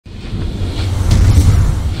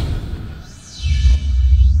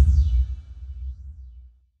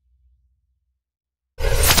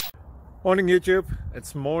Morning YouTube,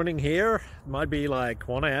 it's morning here. It might be like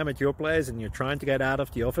 1 a.m. at your place and you're trying to get out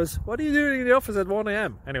of the office. What are you doing in the office at 1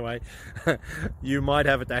 a.m? Anyway, you might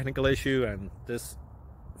have a technical issue and this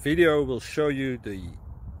video will show you the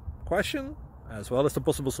question as well as the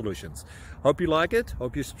possible solutions. Hope you like it,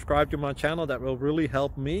 hope you subscribe to my channel. That will really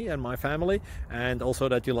help me and my family, and also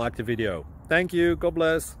that you like the video. Thank you, God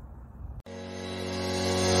bless.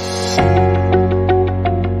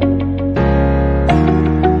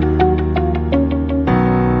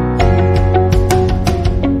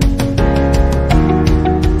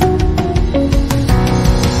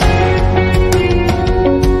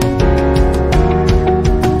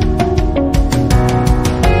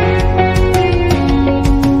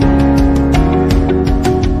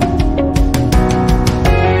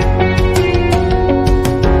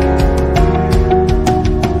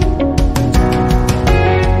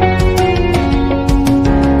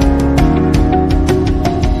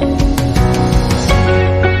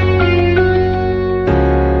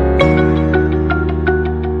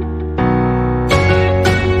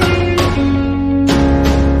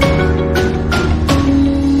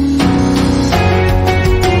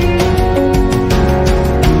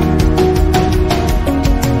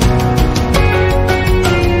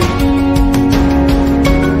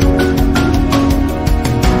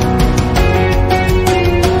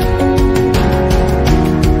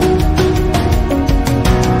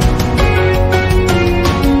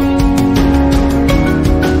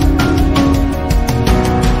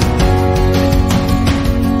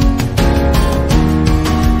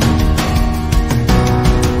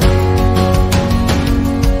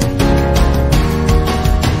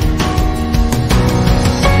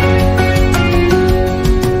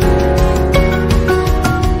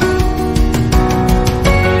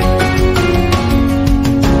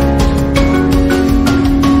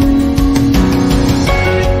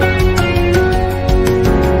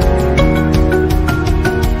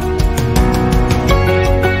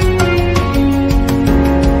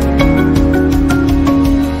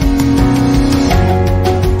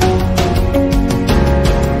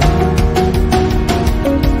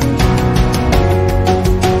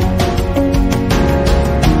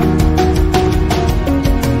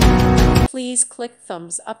 Please click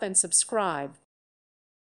thumbs up and subscribe.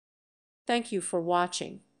 Thank you for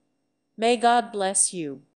watching. May God bless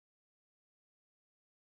you.